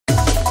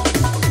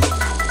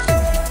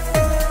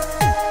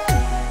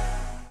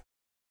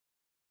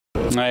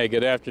Hey,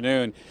 good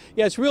afternoon.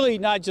 Yeah, it's really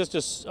not just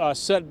a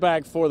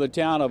setback for the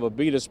town of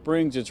Abita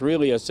Springs. It's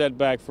really a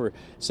setback for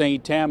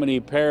St. Tammany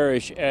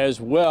Parish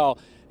as well.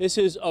 This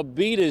is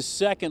Abita's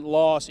second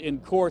loss in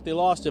court. They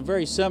lost a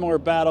very similar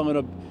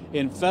battle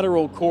in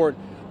federal court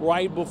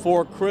right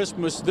before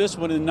Christmas. This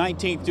one in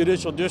 19th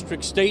Judicial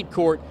District State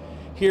Court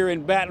here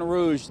in Baton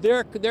Rouge.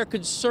 Their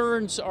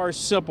concerns are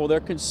simple. They're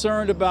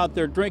concerned about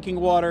their drinking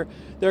water.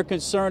 They're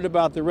concerned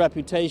about the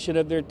reputation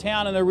of their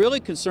town, and they're really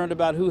concerned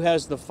about who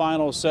has the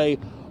final say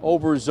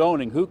over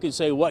zoning, who can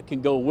say what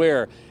can go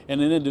where in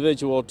an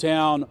individual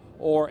town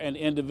or an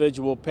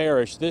individual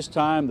parish. This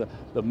time,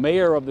 the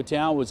mayor of the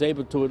town was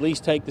able to at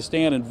least take the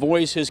stand and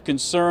voice his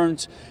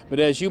concerns. But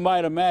as you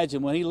might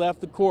imagine, when he left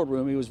the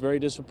courtroom, he was very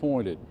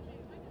disappointed.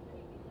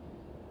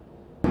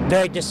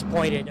 Very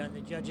disappointed on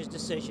the judge's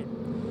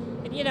decision.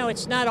 And you know,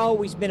 it's not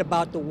always been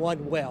about the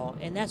one well,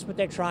 and that's what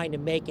they're trying to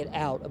make it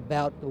out,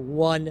 about the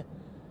one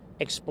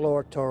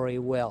exploratory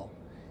well.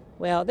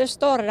 Well, this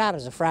started out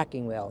as a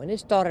fracking well, and it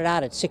started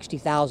out at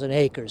 60,000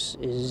 acres,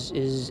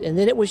 and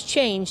then it was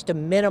changed to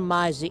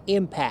minimize the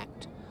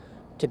impact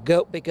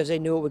because they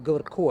knew it would go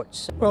to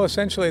courts. Well,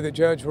 essentially the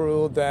judge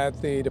ruled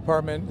that the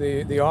department,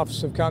 the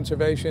Office of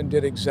Conservation,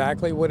 did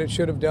exactly what it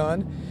should have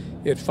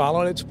done. It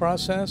followed its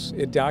process,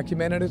 it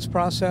documented its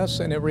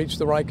process, and it reached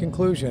the right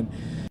conclusion.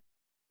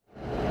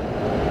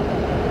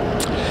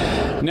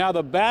 Now,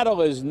 the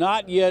battle is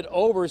not yet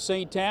over.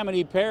 St.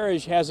 Tammany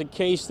Parish has a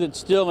case that's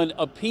still in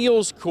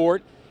appeals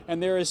court,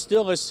 and there is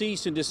still a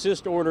cease and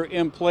desist order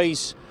in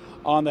place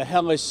on the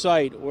Helis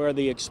site, where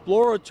the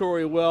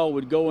exploratory well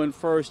would go in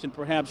first and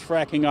perhaps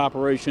fracking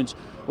operations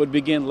would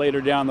begin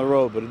later down the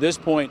road. But at this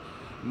point,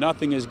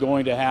 nothing is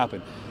going to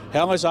happen.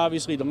 Helis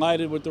obviously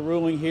delighted with the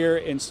ruling here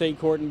in state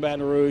court in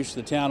Baton Rouge,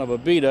 the town of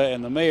Abita,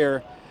 and the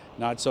mayor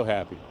not so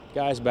happy.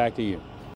 Guys, back to you.